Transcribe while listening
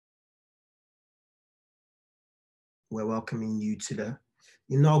we're welcoming you to the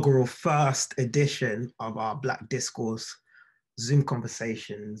inaugural first edition of our Black Discourse Zoom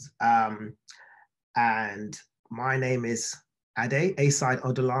conversations. And my name is Acyde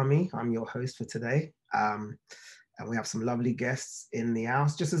Odunlami. I'm your host for today. And we have some lovely guests in the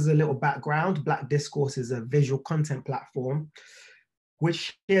house. Just as a little background, Black Discourse is a visual content platform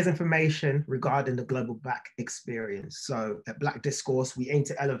which shares information regarding the global Black experience. So at Black Discourse, we aim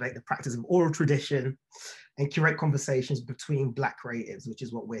to elevate the practice of oral tradition and curate conversations between Black creatives, which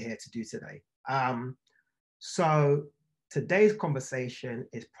is what we're here to do today. So today's conversation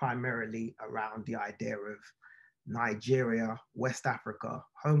is primarily around the idea of Nigeria, West Africa,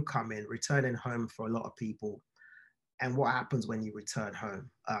 homecoming, returning home for a lot of people, and what happens when you return home.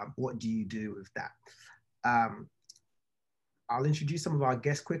 What do you do with that? I'll introduce some of our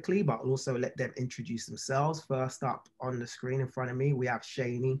guests quickly, but I'll also let them introduce themselves. First up on the screen in front of me, we have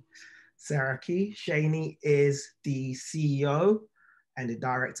Seni Saraki. Seni is the CEO and the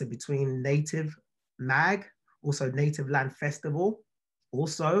director between Native Mag, also Native Land Festival,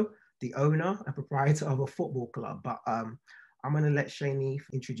 also the owner and proprietor of a football club. But I'm gonna let Seni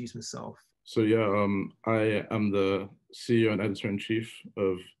introduce himself. So yeah, I am the CEO and editor-in-chief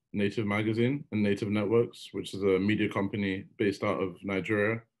of Native Magazine and Native Networks, which is a media company based out of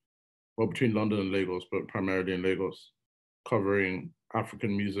Nigeria, well, between London and Lagos, but primarily in Lagos, covering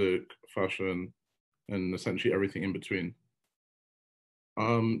African music, fashion, and essentially everything in between.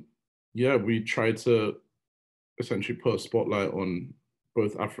 Yeah, we try to essentially put a spotlight on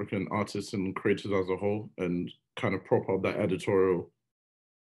both African artists and creators as a whole, and kind of prop up that editorial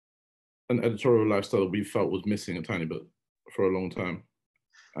lifestyle that we felt was missing a tiny bit for a long time,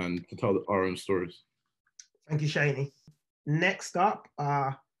 and to tell our own stories. Thank you, Seni. Next up,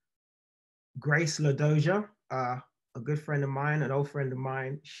 Grace Ladoja, a good friend of mine, an old friend of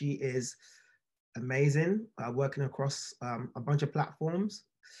mine. She is amazing, working across a bunch of platforms.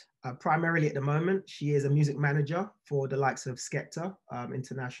 Primarily at the moment, she is a music manager for the likes of Skepta,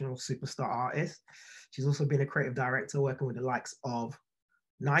 international superstar artist. She's also been a creative director working with the likes of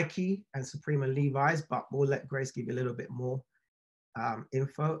Nike and Supreme and Levi's, but we'll let Grace give you a little bit more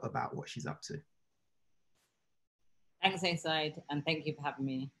info about what she's up to. Thanks, Acyde, and thank you for having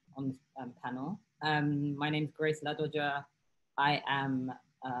me on this panel. My name is Grace Ladoja. I am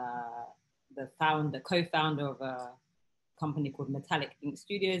the co-founder of a company called Metallic Ink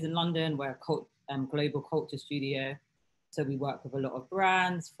Studios in London. We're a global culture studio. So we work with a lot of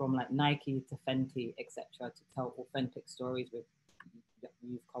brands from like Nike to Fenty, etc., to tell authentic stories with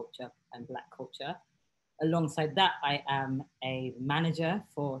youth culture and Black culture. Alongside that, I am a manager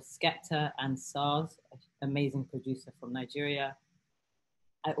for Skepta and SARS, an amazing producer from Nigeria.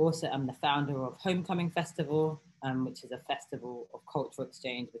 I also am the founder of Homecoming Festival, which is a festival of cultural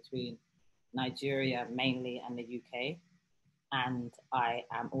exchange between Nigeria mainly and the UK. And I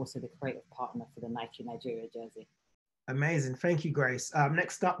am also the creative partner for the Nike Nigeria jersey. Amazing, thank you, Grace.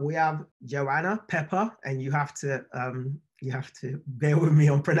 Next up, we have Yoanna Pepper, and you have to bear with me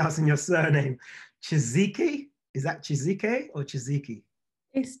on pronouncing your surname. Chikezie? Is that Chizike or Chiziki?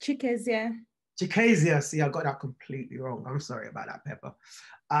 It's Chikezie. Chikezie. See, I got that completely wrong. I'm sorry about that, Pepper.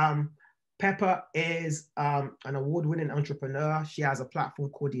 Pepper is an award-winning entrepreneur. She has a platform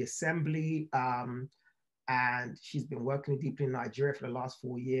called The Assembly, and she's been working deeply in Nigeria for the last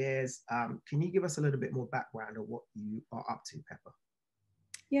 4 years. Can you give us a little bit more background on what you are up to, Pepper?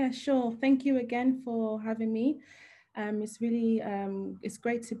 Yeah, sure. Thank you again for having me. It's really, it's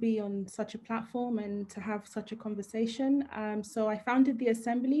great to be on such a platform and to have such a conversation. So I founded The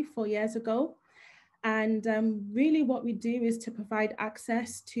Assembly 4 years ago. And really what we do is to provide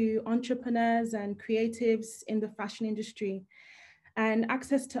access to entrepreneurs and creatives in the fashion industry. And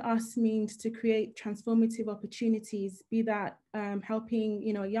access to us means to create transformative opportunities, be that helping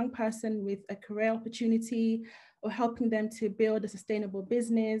a young person with a career opportunity or helping them to build a sustainable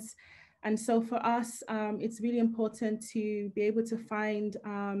business. And so for us, it's really important to be able to find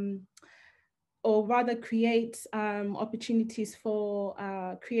or rather create opportunities for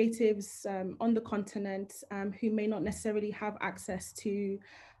creatives on the continent who may not necessarily have access to,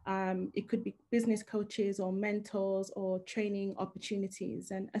 it could be business coaches or mentors or training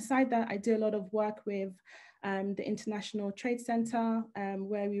opportunities. And aside that, I do a lot of work with the International Trade Center,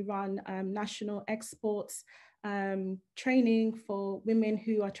 where we run national exports training for women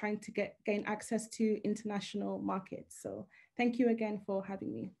who are trying to gain access to international markets. So thank you again for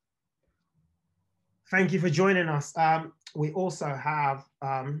having me. Thank you for joining us. We also have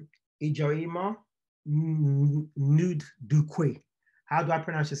Ijemoa Ndukwe. How do I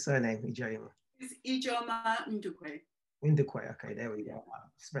pronounce your surname, Ijemoa? It's Ijemoa Ndukwe. Ndukwe, okay, there we go. I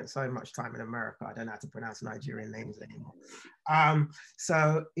spent so much time in America, I don't know how to pronounce Nigerian names anymore.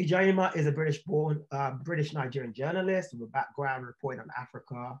 So Ijemoa is a British-born, British-Nigerian journalist with a background reporting on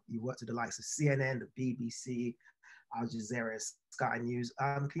Africa. You worked with the likes of CNN, the BBC, Al Jazeera, Sky News.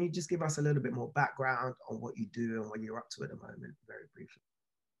 Can you just give us a little bit more background on what you do and what you're up to at the moment, very briefly?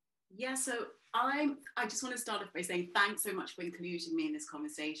 Yeah, so I just want to start off by saying thanks so much for including me in this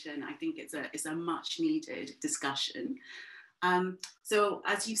conversation. I think it's a much needed discussion. So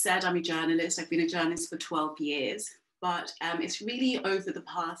as you said, I'm a journalist. I've been a journalist for 12 years, but it's really over the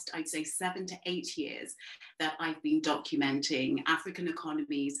past, I'd say 7 to 8 years that I've been documenting African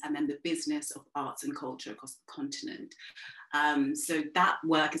economies and then the business of arts and culture across the continent. So that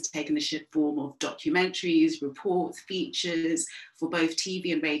work has taken the form of documentaries, reports, features for both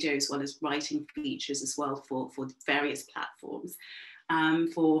TV and radio, as well as writing features as well for various platforms. And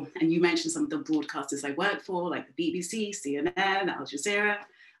you mentioned some of the broadcasters I work for, like the BBC, CNN, Al Jazeera,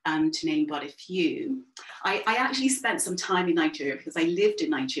 to name but a few. I actually spent some time in Nigeria because I lived in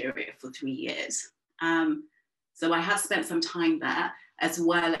Nigeria for 3 years. So I have spent some time there, as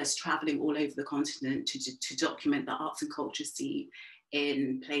well as traveling all over the continent to document the arts and culture scene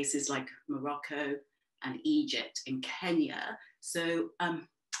in places like Morocco and Egypt and Kenya. So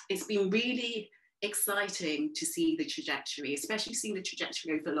it's been really exciting to see the trajectory, especially seeing the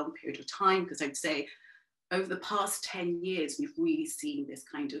trajectory over a long period of time, because I'd say over the past 10 years, we've really seen this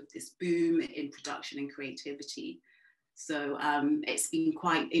boom in production and creativity. So it's been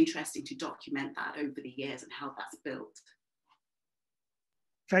quite interesting to document that over the years and how that's built.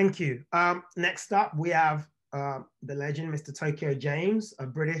 Thank you. Next up, we have the legend, Mr. Tokyo James, a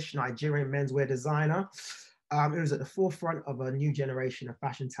British-Nigerian menswear designer who was at the forefront of a new generation of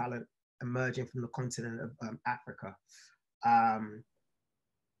fashion talent emerging from the continent of Africa.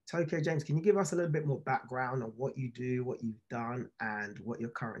 Tokyo James, can you give us a little bit more background on what you do, what you've done, and what you're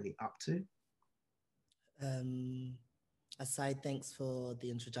currently up to? Acyde, thanks for the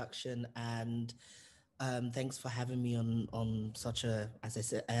introduction, and thanks for having me on such a,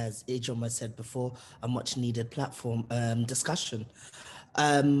 as Ijemoa said before, a much needed platform discussion.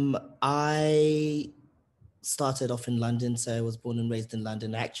 I started off in London, so I was born and raised in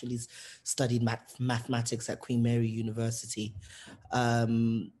London. I actually studied mathematics at Queen Mary University.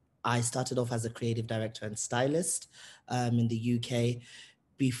 I started off as a creative director and stylist in the UK.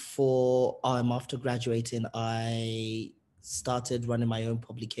 After graduating, I started running my own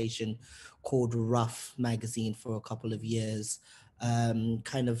publication called Rough magazine for a couple of years,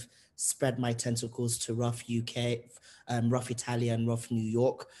 kind of spread my tentacles to Rough UK, Rough Italia, and Rough New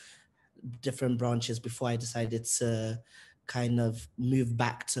York, different branches before I decided to kind of move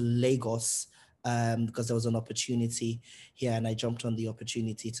back to Lagos because there was an opportunity here and I jumped on the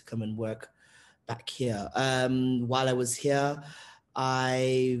opportunity to come and work back here. While I was here,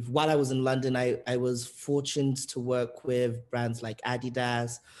 while I was in London, I was fortunate to work with brands like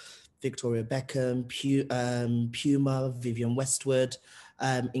Adidas, Victoria Beckham, Puma, Vivienne Westwood,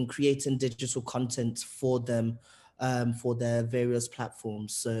 in creating digital content for them, for their various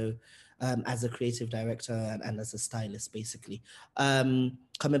platforms. So as a creative director and as a stylist, basically.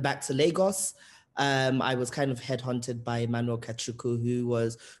 Coming back to Lagos, I was kind of headhunted by Emmanuel Kachuku, who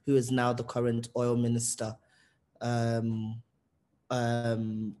is now the current oil minister.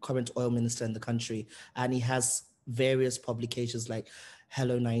 Current oil minister in the country, and he has various publications like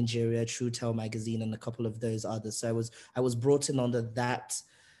Hello Nigeria, True Tale magazine, and a couple of those others. So I was brought in under that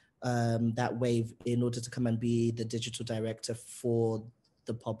wave in order to come and be the digital director for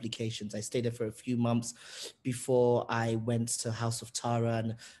the publications. I stayed there for a few months before I went to House of Tara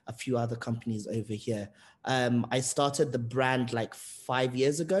and a few other companies over here. I started the brand like 5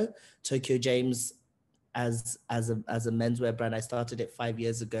 years ago, Tokyo James. As a menswear brand, I started it 5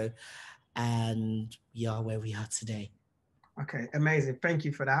 years ago, and yeah, where we are today. Okay, amazing. Thank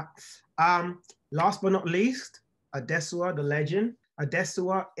you for that. Last but not least, Adesuwa, the legend.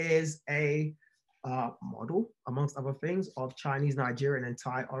 Adesuwa is a model, amongst other things, of Chinese, Nigerian, and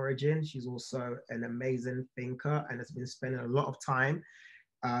Thai origin. She's also an amazing thinker and has been spending a lot of time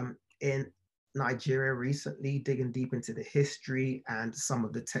in Nigeria recently, digging deep into the history and some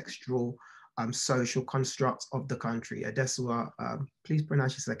of the textual social constructs of the country. Adesuwa, please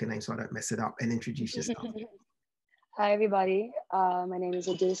pronounce your second name so I don't mess it up, and introduce yourself. Hi, everybody. My name is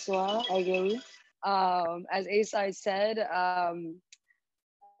Adesuwa Aighewi. As Acyde said,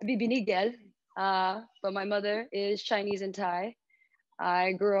 Bibinigel, but my mother is Chinese and Thai.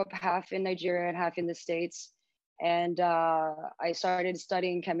 I grew up half in Nigeria and half in the States. And I started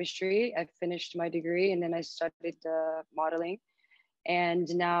studying chemistry. I finished my degree and then I started modeling. And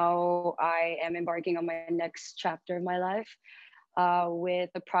now I am embarking on my next chapter of my life with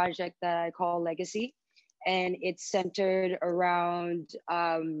a project that I call Legacy. And it's centered around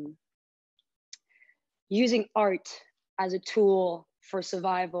using art as a tool for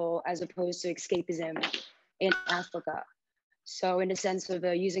survival as opposed to escapism in Africa. So in the sense of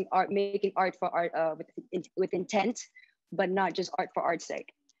using art, making art for art with intent, but not just art for art's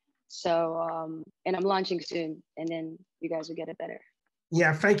sake. So, and I'm launching soon, and then you guys will get it better.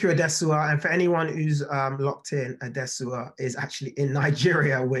 Yeah, thank you, Adesuwa. And for anyone who's locked in, Adesuwa is actually in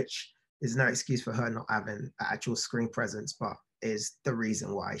Nigeria, which is no excuse for her not having actual screen presence, but is the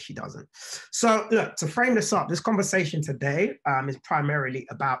reason why she doesn't. So look, to frame this up, this conversation today is primarily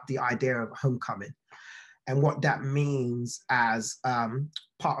about the idea of homecoming and what that means as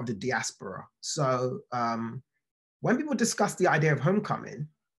part of the diaspora. So when people discuss the idea of homecoming,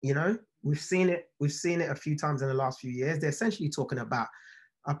 you know, we've seen it a few times in the last few years. They're essentially talking about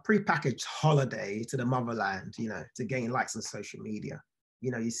a prepackaged holiday to the motherland, you know, to gain likes on social media. You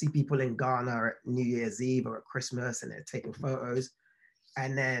know, you see people in Ghana at New Year's Eve or at Christmas and they're taking photos.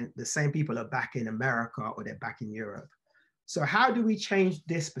 And then the same people are back in America or they're back in Europe. So how do we change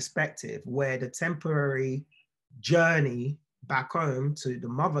this perspective where the temporary journey back home to the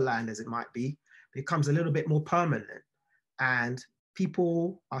motherland, as it might be, becomes a little bit more permanent and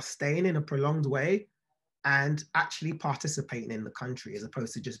people are staying in a prolonged way and actually participating in the country as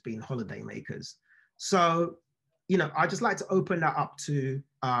opposed to just being holiday makers? So, you know, I'd just like to open that up to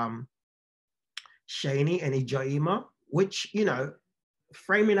Seni and Ijemoa, which, you know,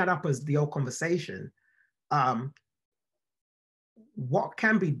 framing that up as the old conversation, what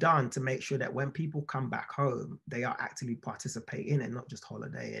can be done to make sure that when people come back home, they are actually participating and not just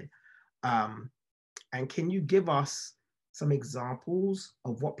holidaying? And can you give us some examples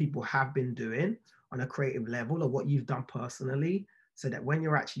of what people have been doing on a creative level or what you've done personally so that when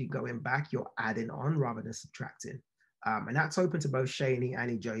you're actually going back, you're adding on rather than subtracting? And that's open to both Seni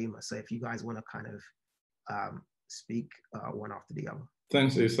and Ijemoa. So if you guys want to kind of speak one after the other.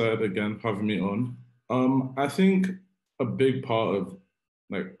 Thanks, Acyde, again for having me on. I think a big part of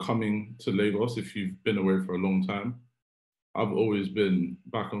like coming to Lagos, if you've been away for a long time, I've always been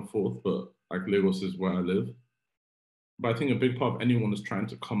back and forth, but like Lagos is where I live. But I think a big part of anyone that's trying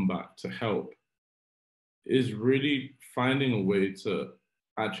to come back to help is really finding a way to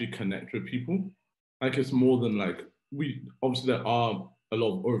actually connect with people. Like it's more than like, obviously there are a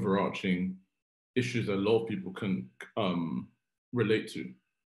lot of overarching issues that a lot of people can relate to.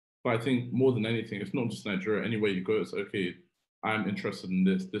 But I think more than anything, it's not just Nigeria. Anywhere you go, it's okay, I'm interested in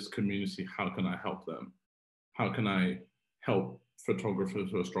this community, how can I help them? How can I help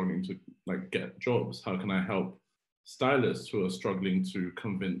photographers who are struggling to like get jobs? How can I help stylists who are struggling to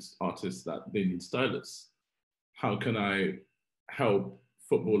convince artists that they need stylists? How can I help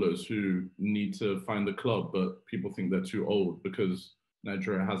footballers who need to find a club, but people think they're too old because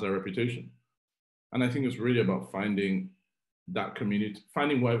Nigeria has a reputation? And I think it's really about finding that community,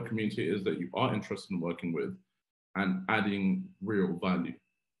 finding whatever community it is that you are interested in working with and adding real value.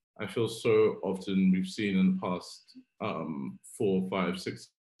 I feel so often we've seen in the past 4, 5, 6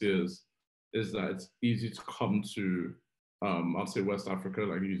 years is that it's easy to come to, I'll say West Africa,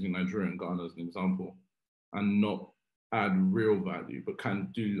 like using Nigeria and Ghana as an example, and not add real value, but can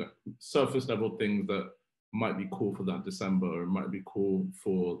do like surface level things that might be cool for that December or might be cool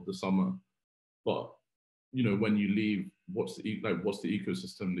for the summer. But you know, when you leave, what's the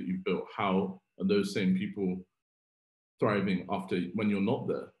ecosystem that you've built? How are those same people thriving after when you're not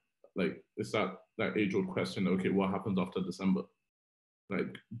there? Like it's that age-old question. Okay, what happens after December?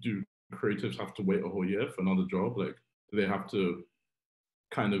 Like, do creatives have to wait a whole year for another job? Like, do they have to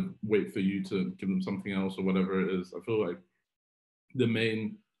kind of wait for you to give them something else or whatever it is? I feel like the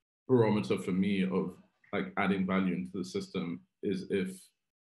main barometer for me of like adding value into the system is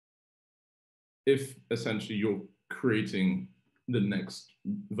if essentially you're creating the next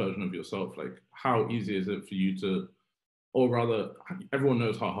version of yourself. Like how easy is it for you to, or rather everyone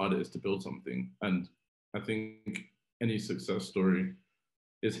knows how hard it is to build something. And I think any success story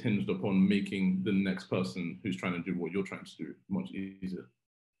is hinged upon making the next person who's trying to do what you're trying to do much easier.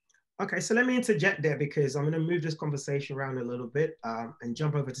 Okay, so let me interject there because I'm going to move this conversation around a little bit and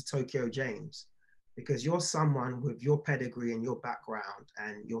jump over to Tokyo James, because you're someone with your pedigree and your background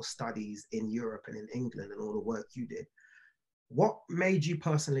and your studies in Europe and in England and all the work you did. What made you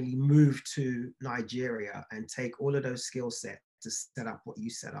personally move to Nigeria and take all of those skill sets to set up what you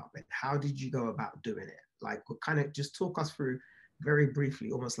set up? And how did you go about doing it? Like, kind of just talk us through very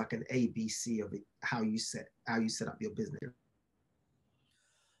briefly, almost like an ABC of it, how you set up your business.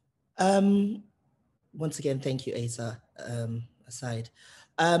 Once again, thank you, Asa. aside.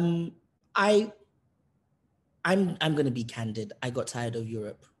 I'm going to be candid. I got tired of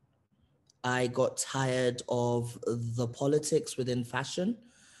Europe. I got tired of the politics within fashion.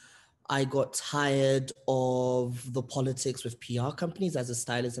 I got tired of the politics with PR companies as a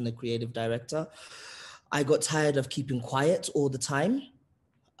stylist and a creative director. I got tired of keeping quiet all the time.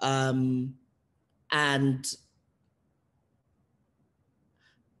 And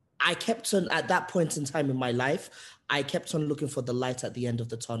I kept on, at that point in time in my life, I kept on looking for the light at the end of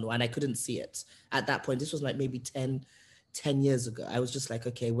the tunnel, and I couldn't see it. At that point, this was like maybe 10 years ago. I was just like,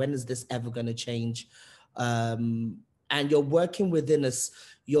 okay, when is this ever going to change? And you're working within a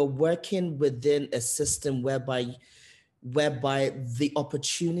system whereby the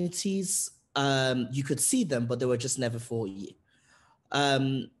opportunities, you could see them, but they were just never for you.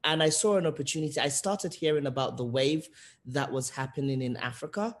 And I saw an opportunity. I started hearing about the wave that was happening in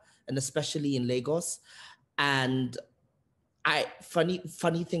Africa, and especially in Lagos. And funny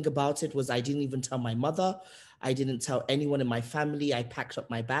thing about it was I didn't even tell my mother. I didn't tell anyone in my family. I packed up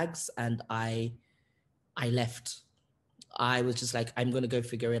my bags and I left. I was just like, I'm going to go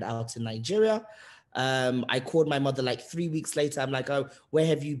figure it out in Nigeria. I called my mother like 3 weeks later. I'm like, oh, where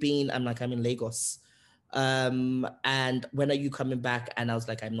have you been? I'm like, I'm in Lagos. And when are you coming back? And I was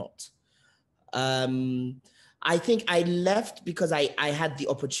like, I'm not. I think I left because I had the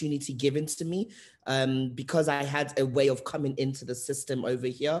opportunity given to me, because I had a way of coming into the system over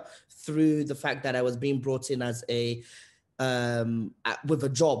here through the fact that I was being brought in as with a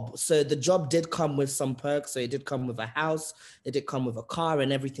job. So the job did come with some perks. So it did come with a house, it did come with a car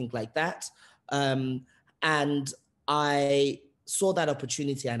and everything like that. And I saw that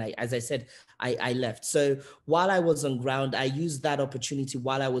opportunity, and as I said, I left. So while I was on ground, I used that opportunity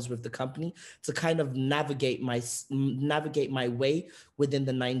while I was with the company to kind of navigate my way within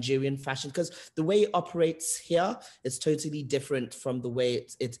the Nigerian fashion, because the way it operates here is totally different from the way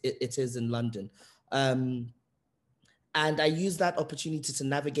it is in London. And I used that opportunity to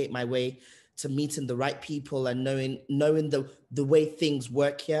navigate my way to meeting the right people and knowing the way things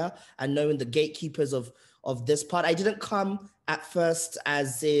work here and knowing the gatekeepers of this part. I didn't come at first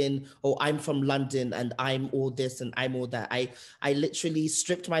as in, oh, I'm from London and I'm all this and I'm all that. I literally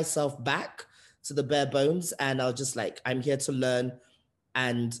stripped myself back to the bare bones, and I was just like, I'm here to learn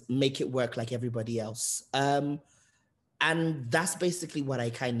and make it work like everybody else. And that's basically what I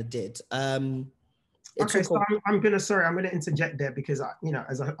kind of did. Okay, so I'm gonna interject there because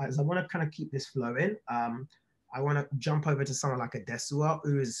as I want to kind of keep this flowing, I want to jump over to someone like Adesuwa,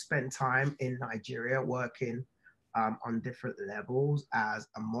 who has spent time in Nigeria working on different levels as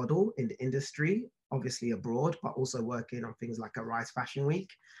a model in the industry, obviously abroad, but also working on things like a Rise Fashion Week,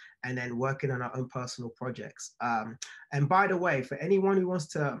 and then working on our own personal projects. And by the way, for anyone who wants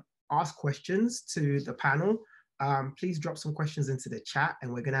to ask questions to the panel, please drop some questions into the chat,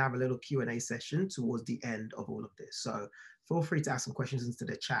 and we're going to have a little Q&A session towards the end of all of this. So feel free to ask some questions into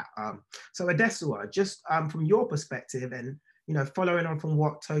the chat. So Adesuwa, just from your perspective, and following on from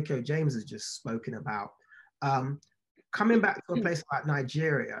what Tokyo James has just spoken about, coming back to a place like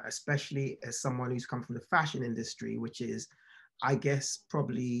Nigeria, especially as someone who's come from the fashion industry, which is, I guess,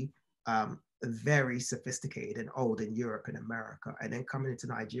 probably very sophisticated and old in Europe and America, and then coming into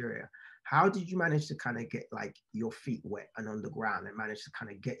Nigeria, how did you manage to kind of get like your feet wet and on the ground and manage to kind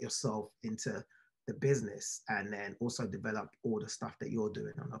of get yourself into the business and then also develop all the stuff that you're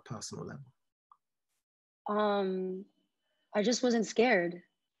doing on a personal level? I just wasn't scared.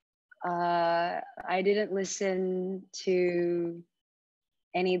 I didn't listen to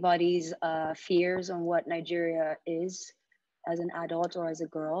anybody's fears on what Nigeria is as an adult or as a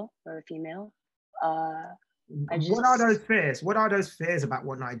girl or a female. What are those fears? What are those fears about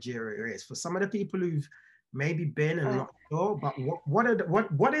what Nigeria is? For some of the people who've maybe been and not sure, but what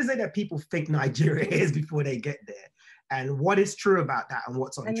is it that people think Nigeria is before they get there? And what is true about that and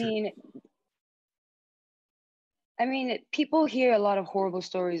what's untrue? I mean, people hear a lot of horrible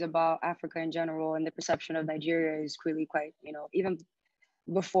stories about Africa in general, and the perception of Nigeria is really quite, even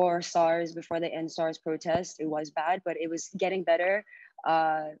before SARS, before the end SARS protest, it was bad, but it was getting better.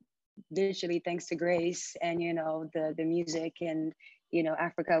 Literally thanks to Grace and the music, and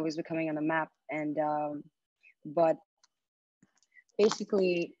Africa was becoming on the map. And but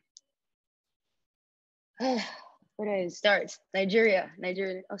basically, where do I start? Nigeria.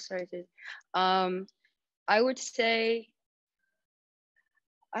 Oh, sorry. I would say,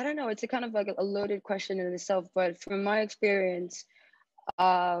 I don't know, it's a kind of like a loaded question in itself, but from my experience,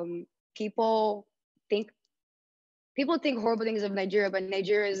 people think horrible things of Nigeria, but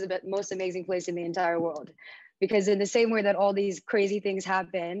Nigeria is the most amazing place in the entire world. Because in the same way that all these crazy things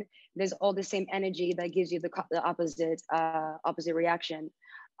happen, there's all the same energy that gives you the opposite reaction.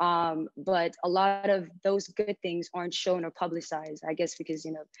 But a lot of those good things aren't shown or publicized, I guess, because,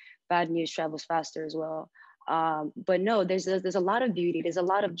 you know, bad news travels faster as well. But no, there's a lot of beauty, there's a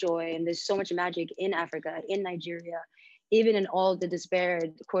lot of joy, and there's so much magic in Africa, in Nigeria, even in all the despair,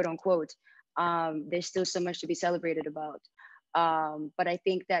 quote unquote. There's still so much to be celebrated about. But I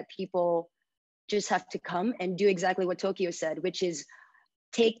think that people just have to come and do exactly what Tokyo said, which is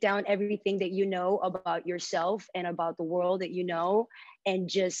take down everything that you know about yourself and about the world that you know, and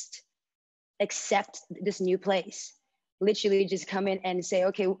just accept this new place. Literally just come in and say,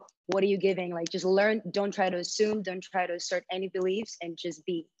 okay, what are you giving? Like, just learn, don't try to assume, don't try to assert any beliefs, and just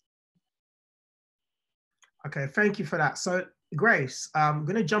be. Okay, thank you for that. So Grace, I'm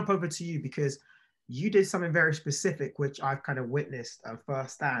gonna jump over to you because you did something very specific, which I've kind of witnessed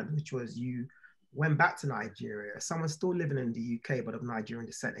firsthand, which was you went back to Nigeria, someone still living in the UK, but of Nigerian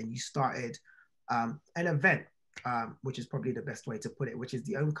descent, and you started an event, which is probably the best way to put it, which is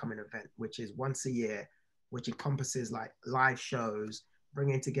the Homecoming event, which is once a year, which encompasses like live shows,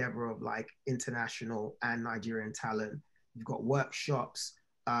 bringing together of like international and Nigerian talent. You've got workshops,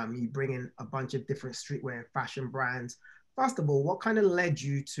 you bring in a bunch of different streetwear and fashion brands. First of all, what kind of led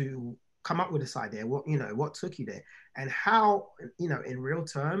you to come up with this idea? What, you know, what took you there? And how, you know, in real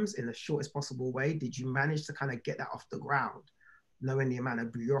terms, in the shortest possible way, did you manage to kind of get that off the ground, knowing the amount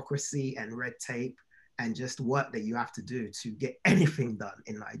of bureaucracy and red tape and just work that you have to do to get anything done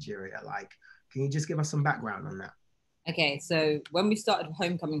in Nigeria? Like, can you just give us some background on that? Okay, so when we started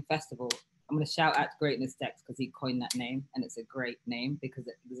Homecoming Festival, I'm going to shout out to Greatness Dex because he coined that name, and it's a great name because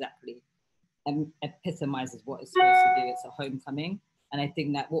it exactly epitomizes what it's supposed to do. It's a homecoming. And I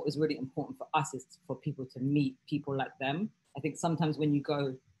think that what was really important for us is for people to meet people like them. I think sometimes when you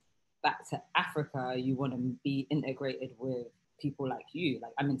go back to Africa, you want to be integrated with people like you.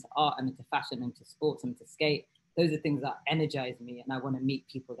 Like, I'm into art, I'm into fashion, I'm into sports, I'm into skate. Those are things that energize me, and I want to meet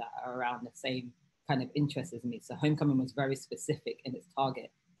people that are around the same kind of interests as me. So Homecoming was very specific in its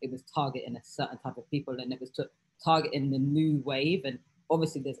target. It was targeting a certain type of people, and it was targeting the new wave. And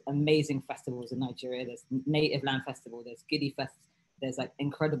obviously there's amazing festivals in Nigeria. There's Native Land Festival, there's Giddy Fest, there's like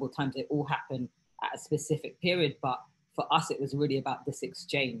incredible times. They all happen at a specific period. But for us, it was really about this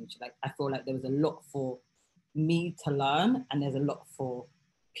exchange. Like, I feel like there was a lot for me to learn, and there's a lot for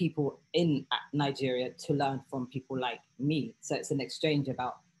people in Nigeria to learn from people like me. So it's an exchange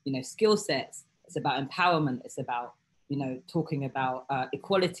about, you know, skill sets. It's about empowerment. It's about, you know, talking about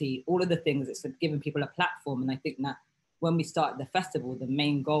equality, all of the things. It's giving people a platform. And I think that when we started the festival, the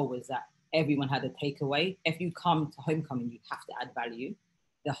main goal was that everyone had a takeaway. If you come to Homecoming, you have to add value.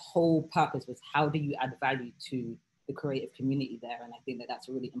 The whole purpose was, how do you add value to the creative community there? And I think that that's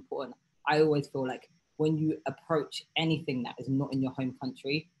really important. I always feel like when you approach anything that is not in your home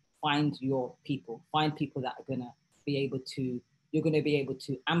country, find your people, find people that are gonna be able to, you're gonna be able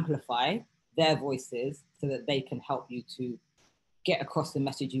to amplify their voices so that they can help you to get across the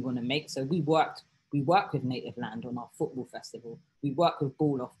message you wanna make. So we work with Native Land on our football festival. We work with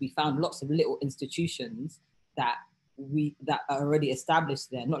Ball Off. We found lots of little institutions that are already established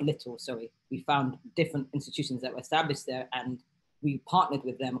there. Not little, sorry. We found different institutions that were established there, and we partnered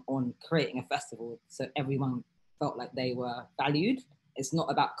with them on creating a festival so everyone felt like they were valued. It's not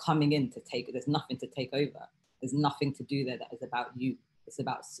about coming in to take, there's nothing to take over. There's nothing to do there that is about you. It's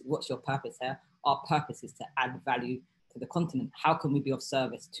about, what's your purpose here? Our purpose is to add value to the continent. How can we be of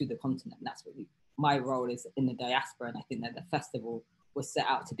service to the continent? That's what my role is in the diaspora. And I think that the festival was set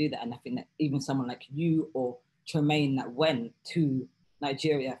out to do that. And I think that even someone like you or Tremaine that went to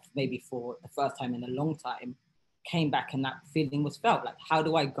Nigeria maybe for the first time in a long time, came back and that feeling was felt. Like, how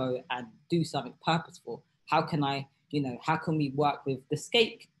do I go and do something purposeful? How can I, you know, how can we work with the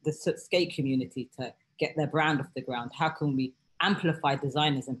skate community to get their brand off the ground? How can we amplify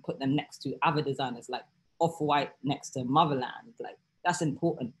designers and put them next to other designers, like Off-White next to Motherland? Like, that's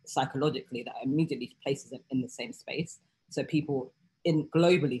important psychologically, that immediately places them in the same space. So people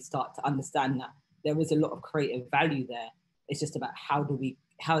globally start to understand that there is a lot of creative value there. It's just about how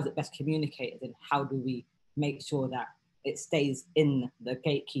is it best communicated, and how do we make sure that it stays in the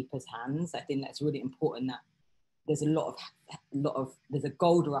gatekeeper's hands? I think that's really important, that there's there's a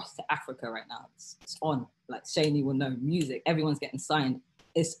gold rush to Africa right now. It's on, like Seni will know, music, everyone's getting signed.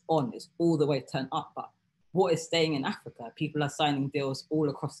 It's on, it's all the way turned up. But what is staying in Africa? People are signing deals all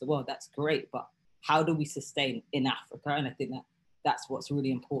across the world. That's great, but how do we sustain in Africa? And I think that that's what's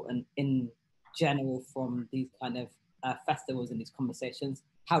really important in general from these kind of festivals and these conversations.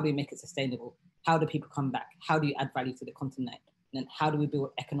 How do we make it sustainable? How do people come back? How do you add value to the continent? And how do we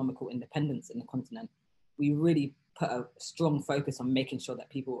build economical independence in the continent? We really put a strong focus on making sure that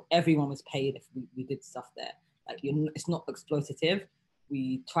everyone was paid if we did stuff there. Like, it's not exploitative.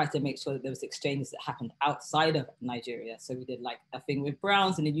 We tried to make sure that there was exchanges that happened outside of Nigeria. So we did like a thing with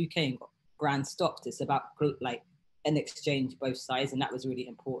Browns in the UK and got brand stopped. It's about like an exchange both sides, and that was really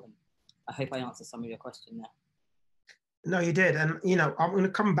important. I hope I answered some of your question there. No, you did. And, I'm going to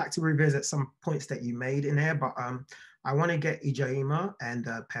come back to revisit some points that you made in here, but I want to get Ijemoa and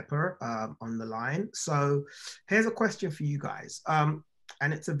Pepper on the line. So here's a question for you guys.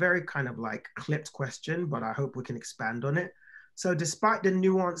 And it's a very kind of like clipped question, but I hope we can expand on it. So despite the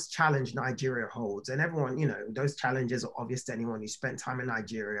nuanced challenge Nigeria holds, and everyone, those challenges are obvious to anyone who spent time in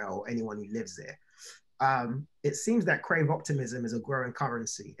Nigeria or anyone who lives there. It seems that crave optimism is a growing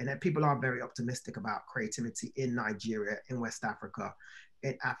currency, and that people are very optimistic about creativity in Nigeria, in West Africa,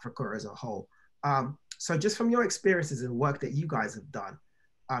 in Africa as a whole. So just from your experiences and work that you guys have done,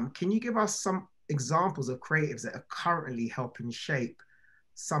 can you give us some examples of creatives that are currently helping shape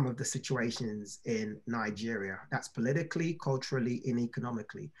some of the situations in Nigeria? That's politically, culturally, and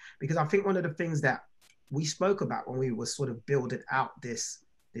economically. Because I think one of the things that we spoke about when we were sort of building out this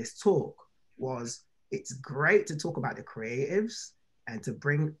talk was, it's great to talk about the creatives and to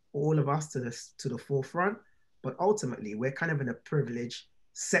bring all of us to the forefront, but ultimately we're kind of in a privileged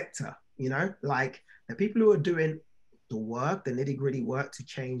sector, like the people who are doing the work, the nitty-gritty work to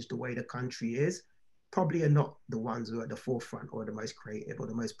change the way the country is, probably are not the ones who are at the forefront or the most creative or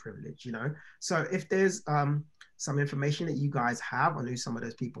the most privileged, So if there's some information that you guys have on who some of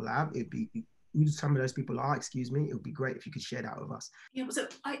those people have, who some of those people are, it would be great if you could share that with us. Yeah, so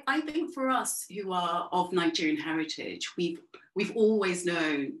I think for us who are of Nigerian heritage, we've always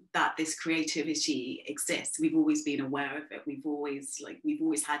known that this creativity exists. We've always been aware of it. We've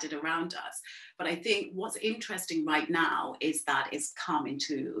always had it around us. But I think what's interesting right now is that it's come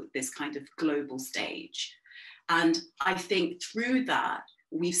into this kind of global stage. And I think through that,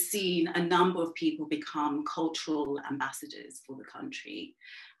 we've seen a number of people become cultural ambassadors for the country.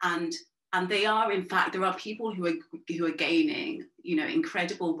 And they are, in fact, there are people who are gaining,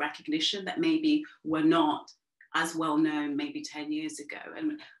 incredible recognition that maybe were not as well known maybe 10 years ago.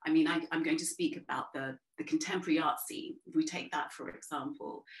 And I mean, I'm going to speak about the contemporary art scene. If we take that, for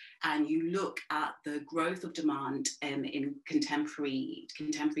example, and you look at the growth of demand in contemporary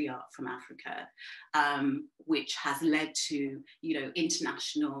art from Africa, which has led to,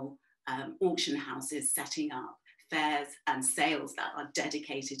 international auction houses setting up fairs and sales that are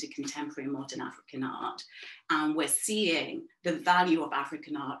dedicated to contemporary modern African art. And we're seeing the value of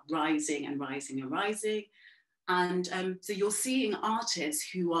African art rising and rising and rising. And so you're seeing artists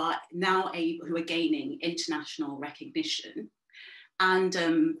who are now who are gaining international recognition. And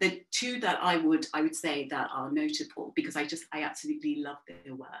the two that I would say that are notable, because I absolutely love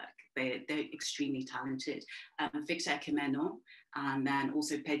their work. They're extremely talented. Victor Ekemeno, and then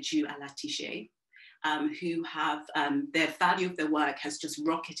also Peju Alatishe, who have, their value of their work has just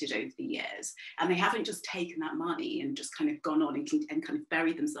rocketed over the years. And they haven't just taken that money and just kind of gone on and kind of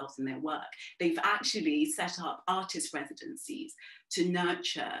buried themselves in their work. They've actually set up artist residencies to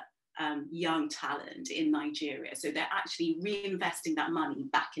nurture young talent in Nigeria. So they're actually reinvesting that money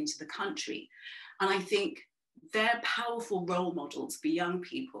back into the country. And I think they're powerful role models for young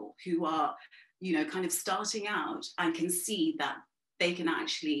people who are, kind of starting out and can see that they can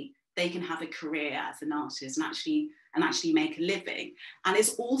have a career as an artist and actually make a living. And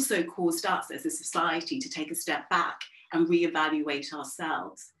it's also caused us as a society to take a step back and reevaluate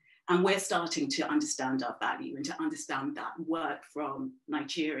ourselves. And we're starting to understand our value and to understand that work from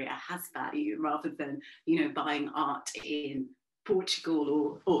Nigeria has value, rather than, buying art in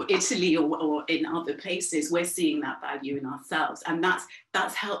Portugal or Italy or in other places. We're seeing that value in ourselves. And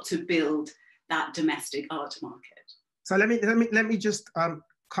that's helped to build that domestic art market. So let me just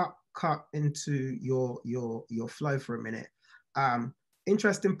cut into your flow for a minute.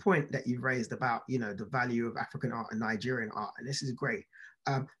 Interesting point that you've raised about the value of African art and Nigerian art, and this is great.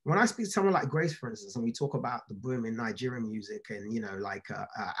 When I speak to someone like Grace, for instance, and we talk about the boom in Nigerian music and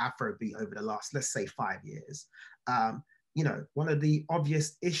Afrobeat over the last, let's say, 5 years, one of the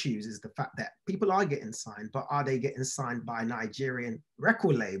obvious issues is the fact that people are getting signed, but are they getting signed by Nigerian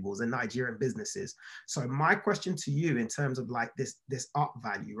record labels and Nigerian businesses? So my question to you, in terms of like this art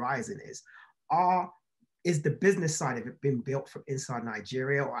value rising, is the business side of it been built from inside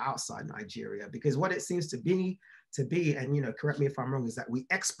Nigeria or outside Nigeria? Because what it seems to be, and correct me if I'm wrong, is that we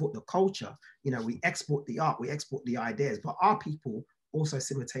export the culture, we export the art, we export the ideas, but are people also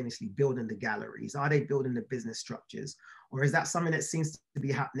simultaneously building the galleries? Are they building the business structures? Or is that something that seems to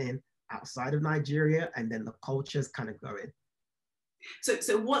be happening outside of Nigeria and then the culture's kind of going?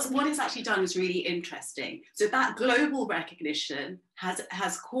 So what it's actually done is really interesting. So that global recognition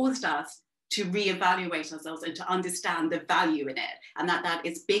has caused us to reevaluate ourselves and to understand the value in it, and that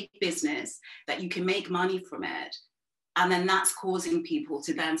it's big business, that you can make money from it. And then that's causing people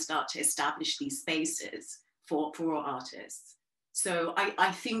to then start to establish these spaces for artists. So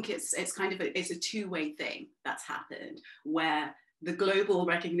I think it's kind of it's a two-way thing that's happened, where the global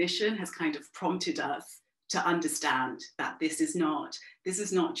recognition has kind of prompted us to understand that this is not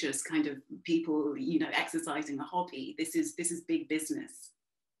just kind of people, you know, exercising a hobby. This is big business.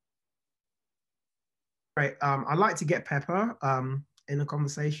 Right. I'd like to get Pepper in the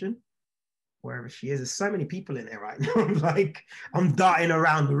conversation, wherever she is. There's so many people in there right now. I'm darting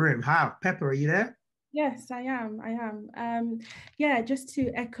around the room. How? Pepper, are you there? Yes, I am. Yeah, just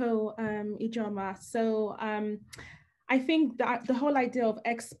to echo Ijemoa. So I think that the whole idea of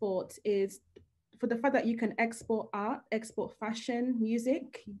export is for the fact that you can export art, export fashion,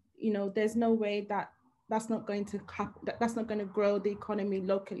 music. You know, there's no way that that's not going to grow the economy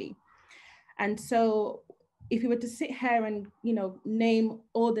locally. And so if you were to sit here and, you know, name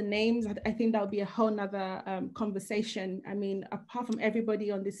all the names, I think that would be a whole nother conversation. I mean, apart from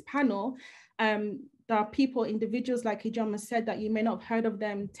everybody on this panel, there are people, individuals like Ijemoa said, that you may not have heard of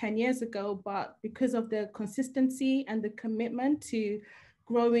them 10 years ago, but because of the consistency and the commitment to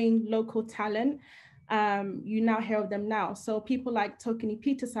growing local talent, you now hear of them now. So people like Tokeni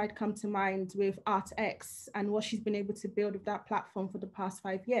Peterside come to mind with ArtX and what she's been able to build with that platform for the past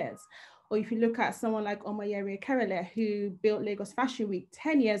 5 years. Or if you look at someone like Omoyere Kerele, who built Lagos Fashion Week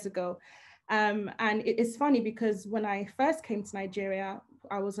 10 years ago. And it's funny because when I first came to Nigeria,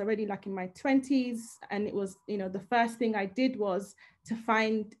 I was already like in my 20s. And it was, you know, the first thing I did was to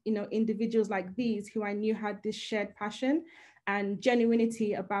find, you know, individuals like these who I knew had this shared passion and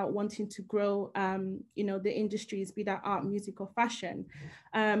genuinity about wanting to grow, you know, the industries, be that art, music, or fashion.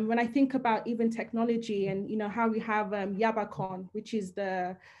 When I think about even technology and, you know, how we have Yabacon, which is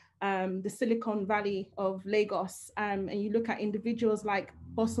the Silicon Valley of Lagos, and you look at individuals like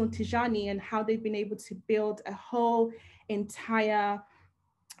Bosun Tijani and how they've been able to build a whole entire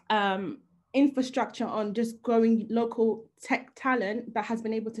infrastructure on just growing local tech talent that has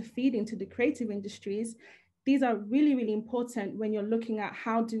been able to feed into the creative industries. These are really, really important when you're looking at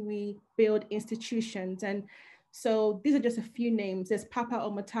how do we build institutions. And so these are just a few names. There's Papa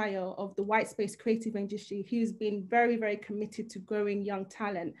Omotayo of the white space creative industry, who's been very, very committed to growing young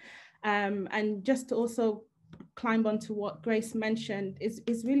talent. And just to also climb onto what Grace mentioned,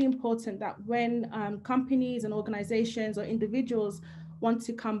 it's really important that when companies and organizations or individuals want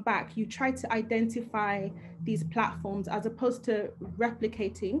to come back, you try to identify these platforms as opposed to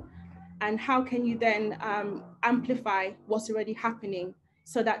replicating. And how can you then amplify what's already happening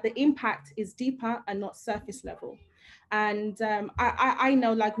so that the impact is deeper and not surface level? And I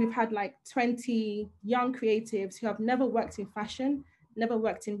know, like, we've had like 20 young creatives who have never worked in fashion, never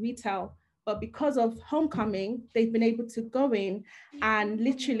worked in retail, but because of Homecoming, they've been able to go in and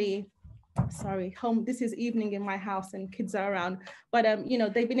literally, this is evening in my house and kids are around, but you know,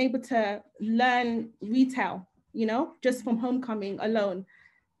 they've been able to learn retail, you know, just from Homecoming alone.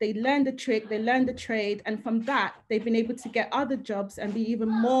 They learned the trick, they learned the trade, and from that, they've been able to get other jobs and be even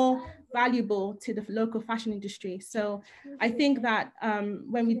more valuable to the local fashion industry. So I think that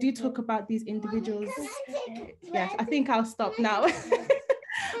when we do talk about these individuals, yes, I think I'll stop now.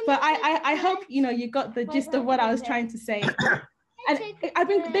 But I hope, you know, you got the gist of what I was trying to say. And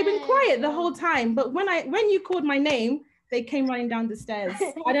they've been quiet the whole time, but when you called my name, they came running down the stairs.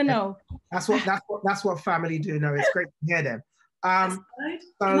 I don't know. That's what family do. No, it's great to hear them. Can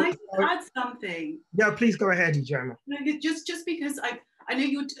I add something? Yeah, please go ahead, Ijemoa. No, just because I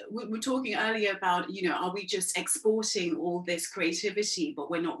know we were talking earlier about, you know, are we just exporting all this creativity, but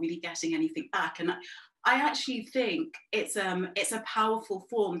we're not really getting anything back? And I actually think it's a powerful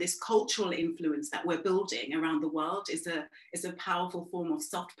form. This cultural influence that we're building around the world is a powerful form of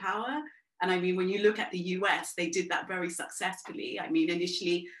soft power. And I mean, when you look at the US, they did that very successfully. I mean,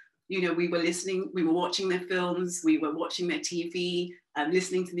 initially, you know, we were watching their films, we were watching their TV,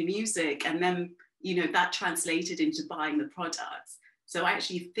 listening to the music, and then, you know, that translated into buying the products. So I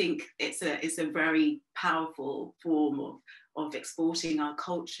actually think it's a very powerful form of exporting our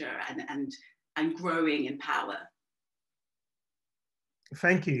culture and growing in power.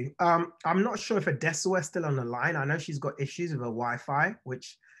 Thank you. I'm not sure if Adesuwa is still on the line. I know she's got issues with her Wi-Fi,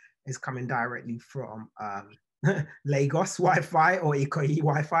 which is coming directly from Lagos Wi-Fi or Ikoyi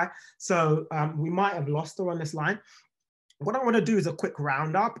Wi-Fi. So we might have lost her on this line. What I want to do is a quick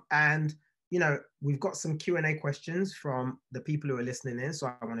roundup, and you know, we've got some Q&A questions from the people who are listening in, so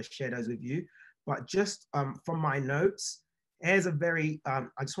I want to share those with you. But just from my notes, Here's a very, I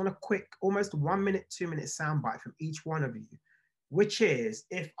just want a quick, almost 1 minute, 2 minute soundbite from each one of you, which is,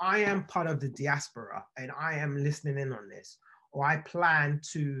 if I am part of the diaspora and I am listening in on this, or I plan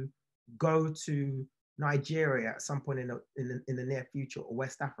to go to Nigeria at some point in the near future, or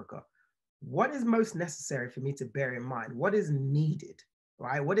West Africa, what is most necessary for me to bear in mind? What is needed,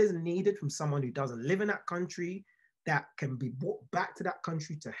 right? What is needed from someone who doesn't live in that country, that can be brought back to that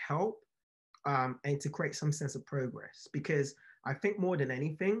country to help, and to create some sense of progress? Because I think more than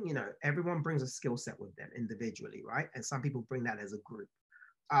anything, you know, everyone brings a skill set with them individually, right? And some people bring that as a group.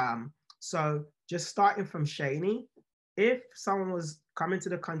 So just starting from Seni, if someone was coming to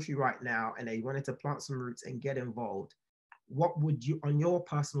the country right now and they wanted to plant some roots and get involved, what would you, on your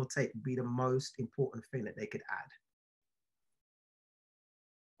personal take, be the most important thing that they could add?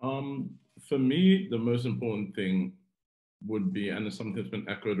 For me, the most important thing would be, and it's something that's been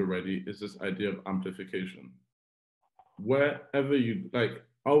echoed already, is this idea of amplification. Wherever you, like,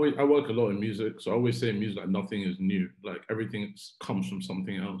 I work a lot in music, so I always say in music, like, nothing is new. Like, everything comes from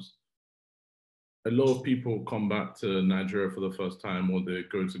something else. A lot of people come back to Nigeria for the first time, or they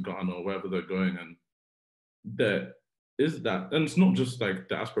go to Ghana or wherever they're going, and there is that, and it's not just like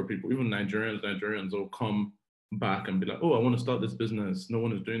diaspora people, even Nigerians will come back and be like, oh, I want to start this business. No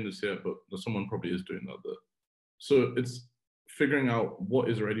one is doing this yet, but someone probably is doing that. So it's figuring out what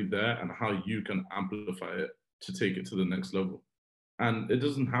is already there and how you can amplify it to take it to the next level. And it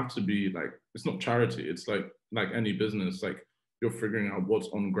doesn't have to be like, it's not charity. It's like any business, like you're figuring out what's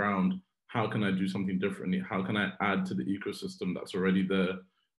on ground. How can I do something differently? How can I add to the ecosystem that's already there?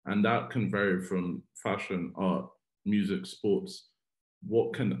 And that can vary from fashion, art, music, sports.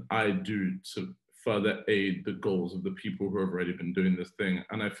 What can I do to further aid the goals of the people who have already been doing this thing?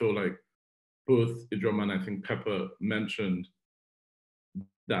 And I feel like both Ijemoa and I think Pepper mentioned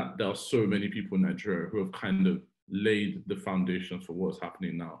that there are so many people in Nigeria who have kind of laid the foundation for what's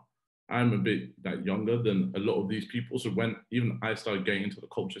happening now. I'm a bit younger than a lot of these people. So when even I started getting into the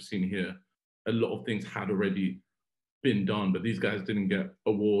culture scene here, a lot of things had already been done, but these guys didn't get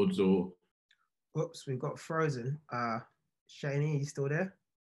awards or... Oops, we've got frozen. Seni, are you still there?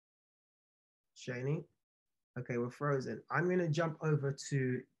 Seni? Okay, we're frozen. I'm gonna jump over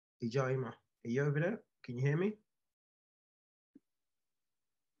to Ijemoa. Are you over there? Can you hear me?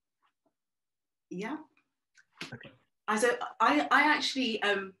 Yeah. Okay. So I actually,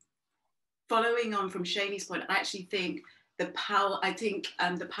 following on from Shani's point, I actually think the power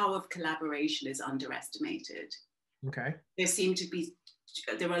of collaboration is underestimated. Okay.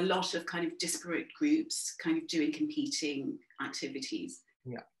 There are a lot of kind of disparate groups kind of doing competing activities.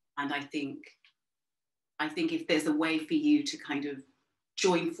 Yeah. And I think if there's a way for you to kind of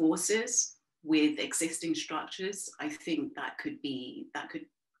join forces with existing structures, I think that could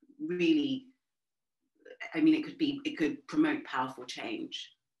really, I mean, it could promote powerful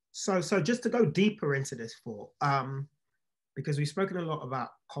change. So just to go deeper into this because we've spoken a lot about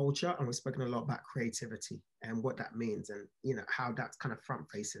culture and we've spoken a lot about creativity and what that means, and you know how that's kind of front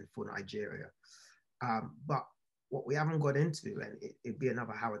facing for Nigeria. But what we haven't got into, and it'd be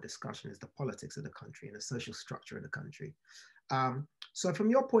another Howard discussion, is the politics of the country and the social structure of the country. So from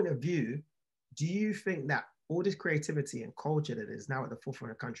your point of view, do you think that all this creativity and culture that is now at the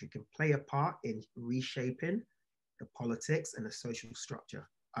forefront of the country can play a part in reshaping the politics and the social structure?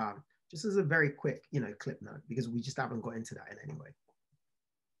 Just as a very quick, clip note, because we just haven't got into that in any way.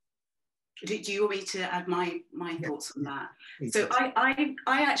 Do you want me to add my thoughts on that? Please. So I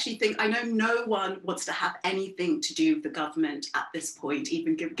actually think, I know no one wants to have anything to do with the government at this point,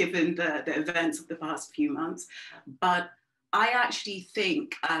 even given the events of the past few months. But I actually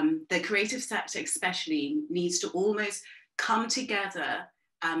think the creative sector especially needs to almost come together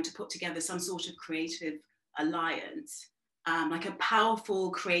to put together some sort of creative alliance, like a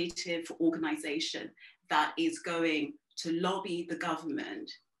powerful creative organization that is going to lobby the government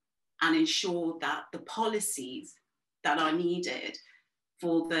and ensure that the policies that are needed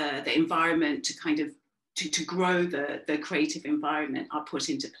for the environment to kind of to grow the creative environment are put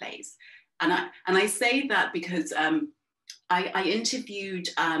into place. And I say that because I interviewed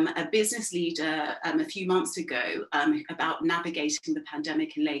a business leader a few months ago about navigating the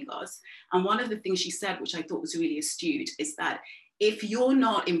pandemic in Lagos. And one of the things she said, which I thought was really astute, is that if you're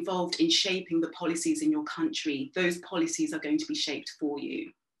not involved in shaping the policies in your country, those policies are going to be shaped for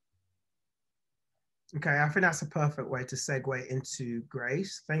you. Okay, I think that's a perfect way to segue into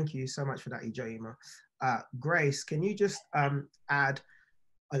Grace. Thank you so much for that, Ijemoa. Grace, can you just add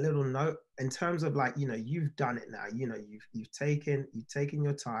a little note in terms of like, you've done it now, you've taken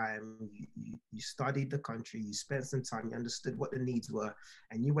your time, you studied the country, you spent some time, you understood what the needs were,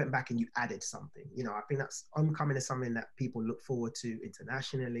 and you went back and you added something. I think that's homecoming is something that people look forward to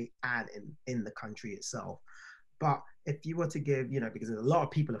internationally and in the country itself. But if you were to give, because there's a lot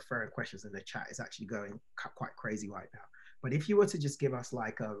of people are throwing questions in the chat, it's actually going quite crazy right now. But if you were to just give us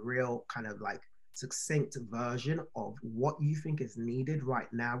like a real kind of like succinct version of what you think is needed right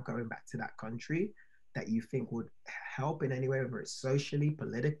now going back to that country that you think would help in any way, whether it's socially,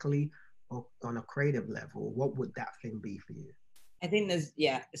 politically, or on a creative level, what would that thing be for you? I think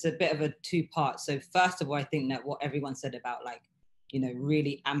it's a bit of a two-part. So first of all, I think that what everyone said about like,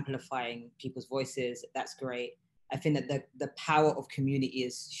 really amplifying people's voices, that's great. I think that the power of community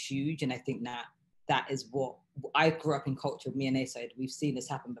is huge. And I think that is what I grew up in culture with me and Acyde. We've seen this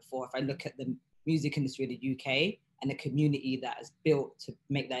happen before. If I look at the music industry in the UK and the community that is built to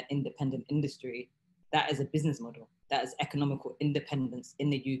make that independent industry, that is a business model. That is economical independence in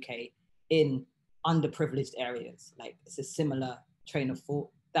the UK in underprivileged areas. Like, it's a similar train of thought.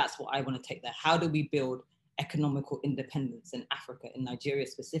 That's what I want to take there. How do we build economical independence in Africa, in Nigeria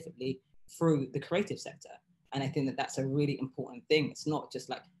specifically, through the creative sector? And I think that that's a really important thing. It's not just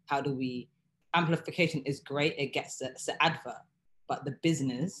like, amplification is great, it gets it's an advert, but the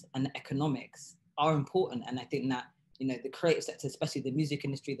business and the economics are important. And I think that, the creative sector, especially the music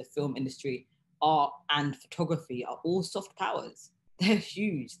industry, the film industry, art and photography are all soft powers. They're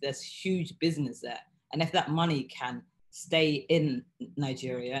huge. There's huge business there. And if that money can stay in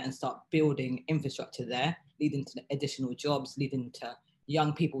Nigeria and start building infrastructure there, leading to additional jobs, leading to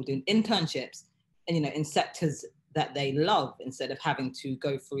young people doing internships, and, in sectors that they love, instead of having to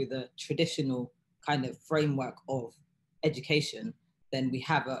go through the traditional kind of framework of education, then we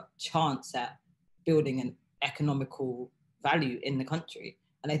have a chance at building an economical value in the country.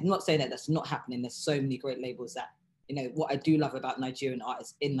 And I'm not saying that that's not happening. There's so many great labels that, what I do love about Nigerian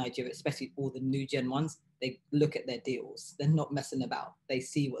artists in Nigeria, especially all the new gen ones, they look at their deals. They're not messing about. They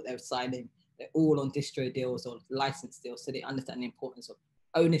see what they're signing. They're all on distro deals or license deals. So they understand the importance of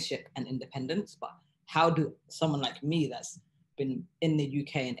ownership and independence. But how do someone like me that's been in the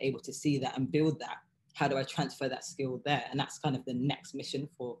UK and able to see that and build that, how do I transfer that skill there? And that's kind of the next mission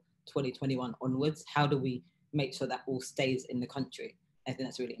for 2021 onwards. How do we make sure that all stays in the country? I think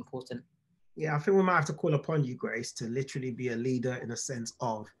that's really important. Yeah, I think we might have to call upon you, Grace, to literally be a leader in a sense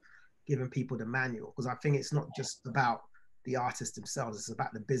of giving people the manual, because I think it's not just about the artists themselves, it's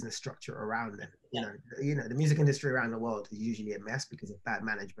about the business structure around them. Yeah. The music industry around the world is usually a mess because of bad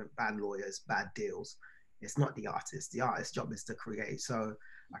management, bad lawyers, bad deals. It's not the artist. The artist's job is to create. So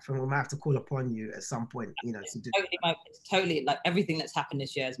I think we might have to call upon you at some point, to do totally like everything that's happened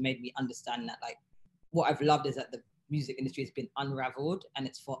this year has made me understand that, like, what I've loved is that the music industry has been unraveled, and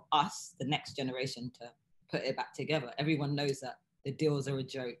it's for us, the next generation, to put it back together. Everyone knows that the deals are a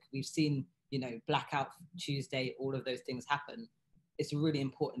joke. We've seen, Blackout Tuesday, all of those things happen. It's really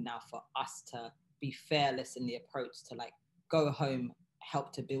important now for us to be fearless in the approach to, like, go home,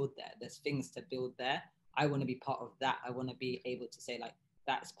 help to build there. There's things to build there. I want to be part of that. I want to be able to say, like,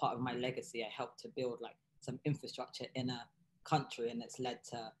 that's part of my legacy. I helped to build, like, some infrastructure in a country, and it's led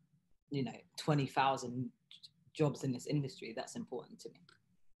to, 20,000 jobs in this industry. That's important to me.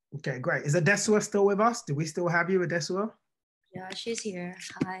 Okay, great. Is Adesuwa still with us? Do we still have you, Adesuwa? Yeah, she's here.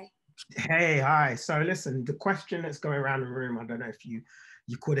 Hi. Hey, hi. So listen, the question that's going around the room, I don't know if you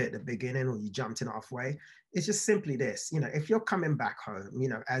caught it at the beginning or you jumped in halfway. It's just simply this, if you're coming back home,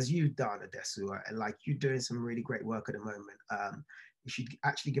 as you've done, Adesuwa, and like you're doing some really great work at the moment, you should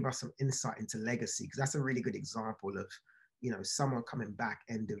actually give us some insight into legacy, because that's a really good example of, someone coming back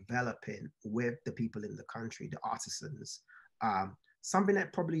and developing with the people in the country, the artisans, something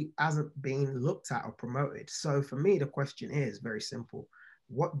that probably hasn't been looked at or promoted. So for me, the question is very simple.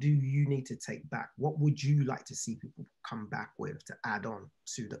 What do you need to take back? What would you like to see people come back with to add on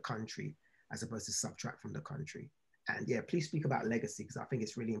to the country as opposed to subtract from the country? And yeah, please speak about legacy, because I think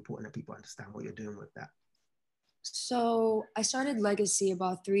it's really important that people understand what you're doing with that. So I started Legacy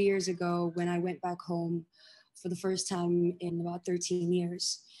about 3 years ago when I went back home for the first time in about 13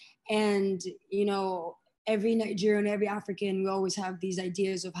 years. And, every Nigerian, every African, we always have these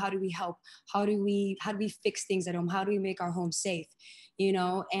ideas of how do we help? How do we fix things at home? How do we make our home safe?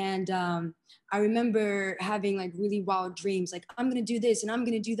 And I remember having like really wild dreams, like I'm going to do this and I'm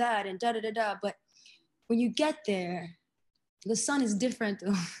going to do that and da da da da. But when you get there, the sun is different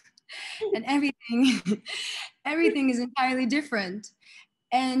and everything is entirely different.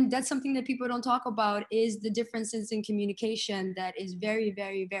 And that's something that people don't talk about, is the differences in communication that is very,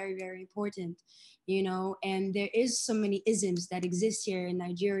 very, very, very important, you know. And there is so many isms that exist here in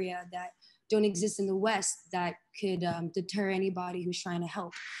Nigeria that don't exist in the West that could deter anybody who's trying to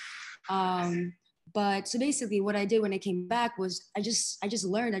help. But so basically what I did when I came back was I just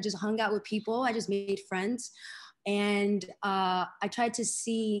learned, I just hung out with people, I just made friends, and I tried to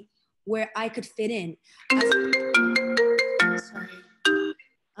see where I could fit in.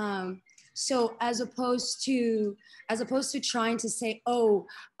 So as opposed to trying to say, oh,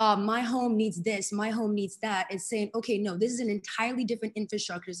 my home needs this, my home needs that, it's saying, okay, no, this is an entirely different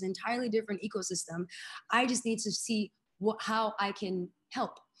infrastructure, it's an entirely different ecosystem. I just need to see how I can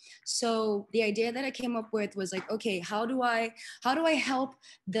help. So the idea that I came up with was like, okay, how do I help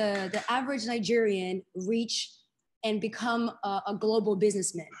the average Nigerian reach and become a global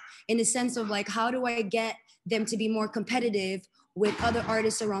businessman, in the sense of like, how do I get them to be more competitive with other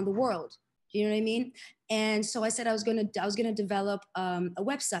artists around the world? You know what I mean? And so I said I was gonna develop a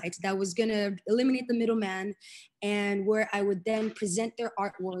website that was gonna eliminate the middleman, and where I would then present their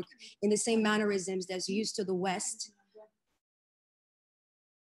artwork in the same mannerisms that's used to the West.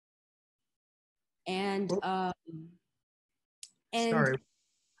 And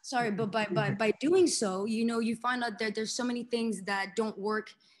sorry, but by doing so, you know, you find out that there's so many things that don't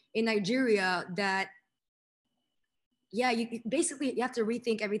work in Nigeria that, yeah, you have to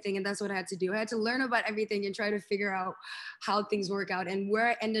rethink everything. And that's what I had to do. I had to learn about everything and try to figure out how things work out. And where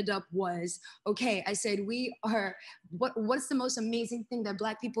I ended up was, okay, I said, what's the most amazing thing that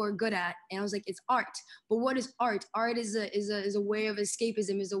Black people are good at? And I was like, it's art. But what is art? Art is a way of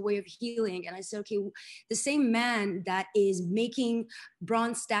escapism, is a way of healing. And I said, okay, the same man that is making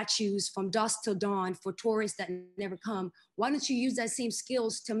bronze statues from dusk till dawn for tourists that never come, why don't you use that same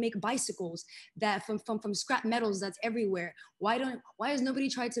skills to make bicycles that from scrap metals that's everywhere? Why has nobody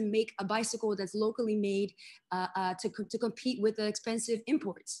tried to make a bicycle that's locally made to compete with the expensive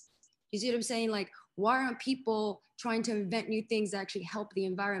imports? You see what I'm saying? Like, why aren't people trying to invent new things that actually help the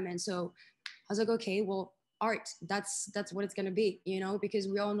environment? So I was like, okay, well, art, that's what it's gonna be, you know, because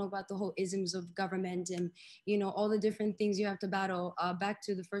we all know about the whole isms of government and, you know, all the different things you have to battle. Back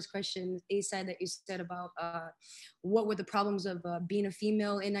to the first question, Acyde, that you said about what were the problems of being a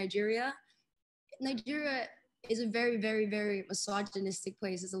female in Nigeria? Nigeria is a very, very, very misogynistic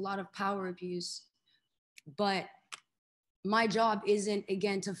place. There's a lot of power abuse, but my job isn't,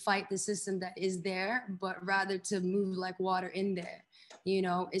 again, to fight the system that is there, but rather to move like water in there. You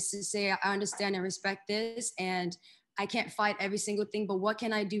know, it's to say, I understand and respect this, and I can't fight every single thing, but what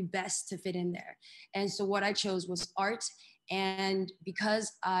can I do best to fit in there? And so what I chose was art. And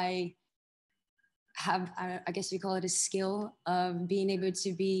because I have, I guess you call it a skill of being able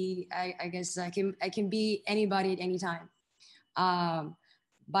to be, I guess I can be anybody at any time.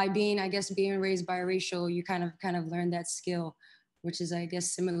 By being raised biracial, you kind of learn that skill, which is, I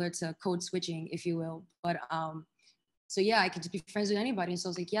guess, similar to code switching, if you will. But so yeah, I could just be friends with anybody. And so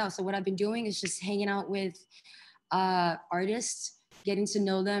I was like, yeah, so what I've been doing is just hanging out with artists, getting to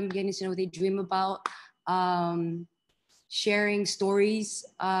know them, getting to know what they dream about, sharing stories,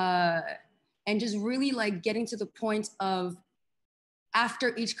 and just really like getting to the point of,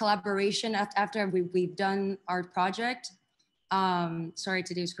 after each collaboration, after we've done our project, sorry,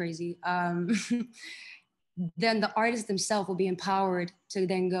 today's crazy, then the artists themselves will be empowered to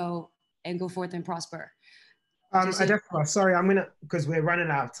then go forth and prosper. Adesuwa, sorry, because we're running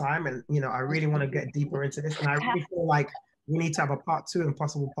out of time, and you know, I really want to get deeper into this, and I really feel like we need to have a part 2 and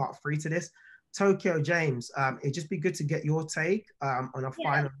possible part 3 to this. Tokyo James, it'd just be good to get your take on a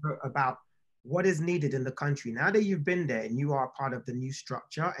final note about what is needed in the country now that you've been there and you are part of the new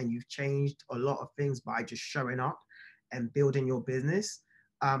structure and you've changed a lot of things by just showing up and building your business.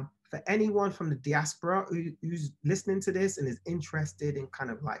 For anyone from the diaspora who's listening to this and is interested in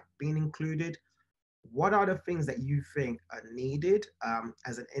kind of like being included, what are the things that you think are needed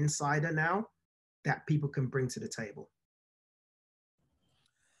as an insider now that people can bring to the table?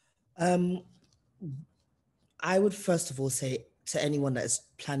 I would first of all say to anyone that is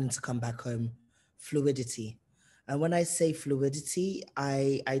planning to come back home, fluidity. And when I say fluidity,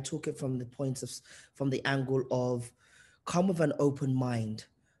 I talk it from the angle of come with an open mind,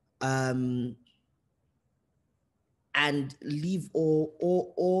 and leave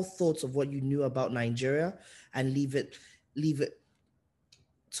all thoughts of what you knew about Nigeria and leave it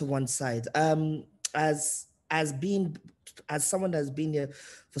to one side. As someone that's been here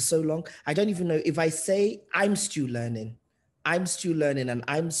for so long, I don't even know if I say I'm still learning, and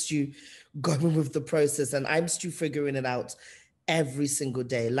I'm still going with the process, and I'm still figuring it out every single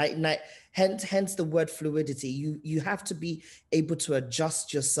day. Hence the word fluidity. You have to be able to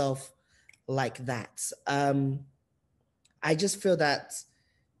adjust yourself like that. I just feel that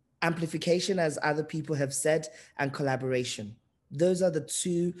amplification, as other people have said, and collaboration. Those are the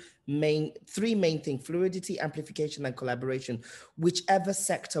three main things: fluidity, amplification, and collaboration. Whichever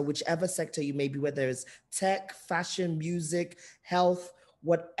sector you may be, whether it's tech, fashion, music, health,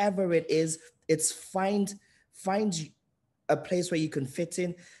 whatever it is, it's find a place where you can fit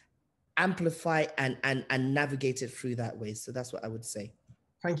in, amplify, and navigate it through that way. So that's what I would say.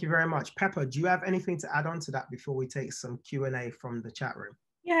 Thank you very much. Pepper, do you have anything to add on to that before we take some Q&A from the chat room?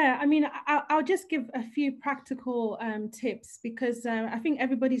 Yeah, I mean, I'll just give a few practical tips, because I think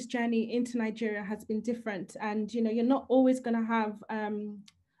everybody's journey into Nigeria has been different, and you're not always going to have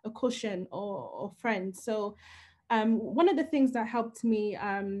a cushion or friends. So one of the things that helped me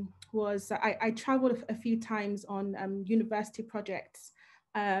was I traveled a few times on university projects.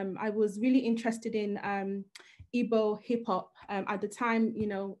 I was really interested in Igbo hip hop. At the time,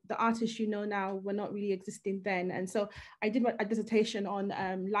 the artists now were not really existing then. And so I did a dissertation on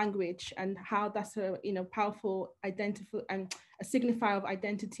language and how that's a powerful a signifier of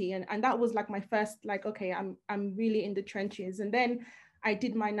identity. And that was like my first, okay, I'm really in the trenches. And then I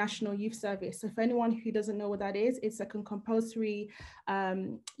did my National Youth Service. So for anyone who doesn't know what that is, it's like a compulsory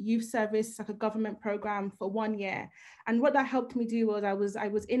youth service, like a government program for 1 year. And what that helped me do was I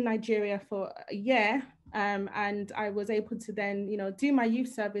was in Nigeria for a year, and I was able to then, do my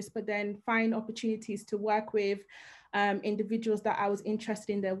youth service, but then find opportunities to work with individuals that I was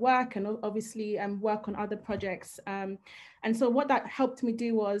interested in their work, and obviously work on other projects. And so what that helped me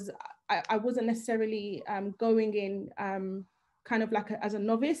do was I wasn't necessarily going in kind of like as a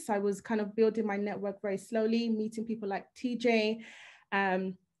novice. I was kind of building my network very slowly, meeting people like TJ,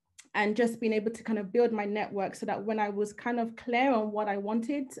 and just being able to kind of build my network so that when I was kind of clear on what I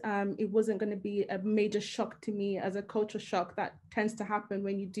wanted, it wasn't going to be a major shock to me, as a cultural shock that tends to happen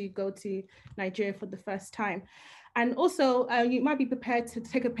when you do go to Nigeria for the first time. And also, you might be prepared to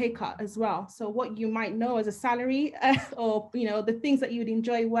take a pay cut as well. So what you might know as a salary, or the things that you would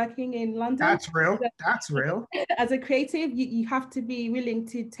enjoy working in London. That's real. That's real. As a creative, you have to be willing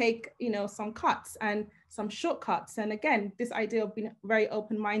to take some cuts and some shortcuts. And again, this idea of being very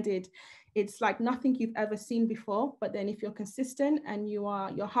open-minded, it's like nothing you've ever seen before. But then if you're consistent and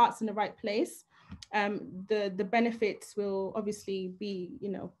your heart's in the right place, the benefits will obviously be,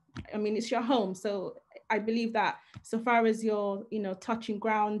 it's your home. So I believe that so far as you're, touching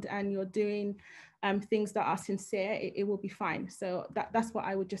ground and you're doing things that are sincere, it will be fine. So that's what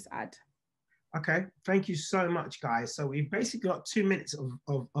I would just add. Okay, thank you so much, guys. So we've basically got 2 minutes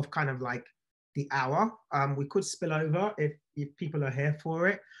of kind of like the hour. We could spill over if people are here for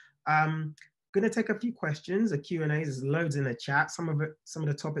it. Going to take a few questions, a Q&As. There's loads in the chat. Some of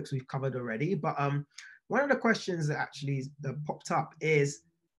the topics we've covered already. But one of the questions that popped up is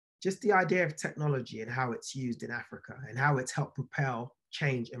just the idea of technology and how it's used in Africa and how it's helped propel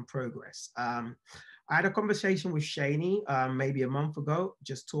change and progress. I had a conversation with Seni maybe a month ago,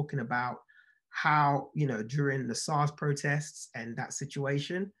 just talking about how, during the SARS protests and that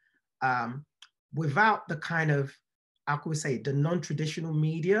situation, without the kind of, how could we say, the non-traditional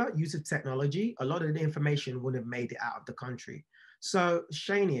media use of technology, a lot of the information wouldn't have made it out of the country. So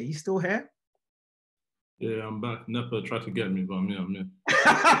Seni, are you still here? Yeah, I'm back. Nepa tried to get me, but I'm here.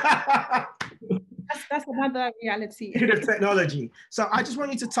 That's another reality. The technology. So I just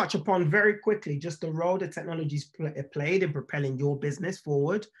want you to touch upon very quickly just the role that technology's played in propelling your business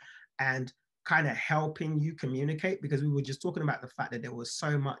forward and kind of helping you communicate, because we were just talking about the fact that there was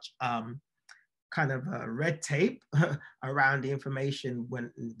so much kind of red tape around the information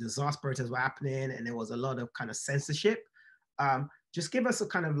when disaster protests were happening, and there was a lot of kind of censorship. Just give us a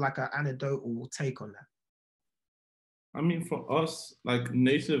kind of like an anecdotal take on that. I mean, for us, like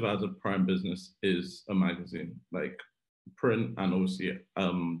Native as a prime business is a magazine, like print, and obviously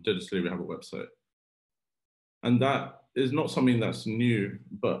digitally we have a website. And that is not something that's new,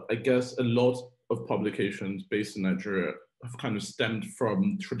 but I guess a lot of publications based in Nigeria have kind of stemmed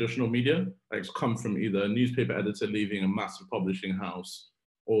from traditional media, like it's come from either a newspaper editor leaving a massive publishing house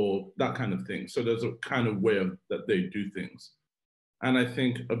or that kind of thing. So there's a kind of way that they do things. And I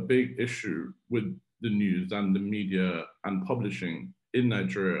think a big issue with the news and the media and publishing in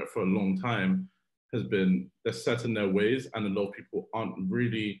Nigeria for a long time has been they're set in their ways, and a lot of people aren't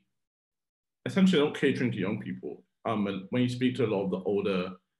really, essentially not catering to young people. And when you speak to a lot of the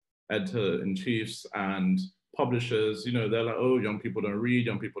older editor-in-chiefs and publishers, they're like, oh, young people don't read,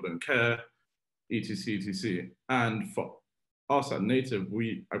 young people don't care, etc, etc. And for us at Native,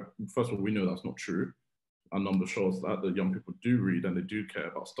 first of all, we know that's not true. our number shows that the young people do read and they do care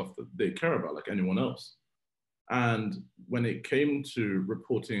about stuff that they care about, like anyone else. And when it came to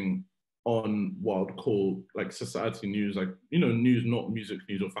reporting on what I'd call like society news, like, you know, news, not music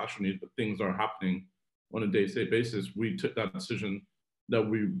news or fashion news, but things that are happening on a day-to-day basis, we took that decision that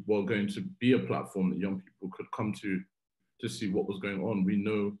we were going to be a platform that young people could come to see what was going on. We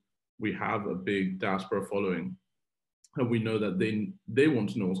know we have a big diaspora following, and we know that they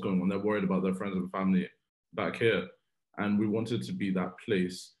want to know what's going on. They're worried about their friends and family back here. And we wanted to be that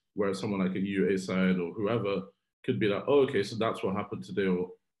place where someone like you, Acyde, or whoever could be like, oh, okay, so that's what happened today.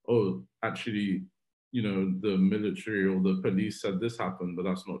 Or, oh, actually, you know, the military or the police said this happened, but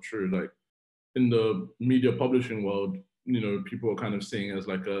that's not true. Like in the media publishing world, you know, people are kind of seeing it as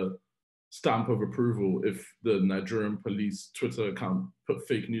like a stamp of approval if the Nigerian police Twitter account put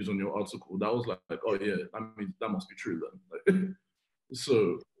fake news on your article. That was like oh yeah, I mean, that must be true then. Like,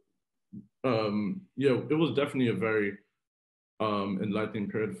 so yeah, it was definitely a very enlightening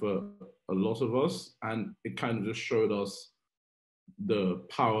period for a lot of us, and it kind of just showed us the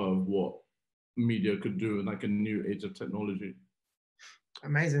power of what media could do in like a new age of technology.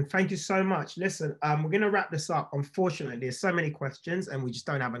 Amazing. Thank you so much. Listen, we're going to wrap this up. Unfortunately, there's so many questions and we just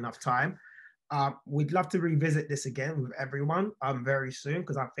don't have enough time. We'd love to revisit this again with everyone very soon,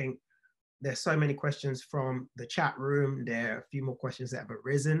 because I think there's so many questions from the chat room. There are a few more questions that have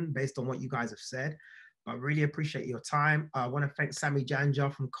arisen based on what you guys have said. I really appreciate your time. I want to thank Sami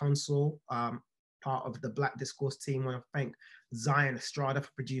Janja from Consul, part of the Black Discourse team. I want to thank Zion Estrada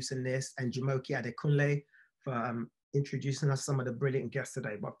for producing this, and Jumoke Adekunle for introducing us some of the brilliant guests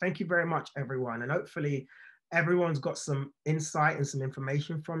today. But thank you very much, everyone. And hopefully everyone's got some insight and some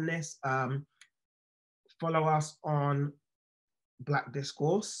information from this. Follow us on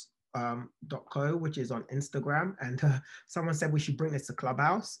blackdiscourse.co, which is on Instagram. And someone said we should bring this to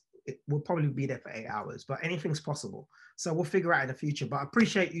Clubhouse. It will probably be there for 8 hours, but anything's possible. So we'll figure out in the future. But I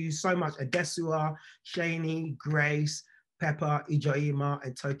appreciate you so much, Adesuwa, Seni, Grace, Pepper, Ijemoa,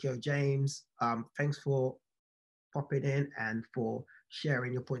 and Tokyo James. Thanks for popping in and for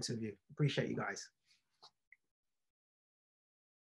sharing your points of view. Appreciate you guys.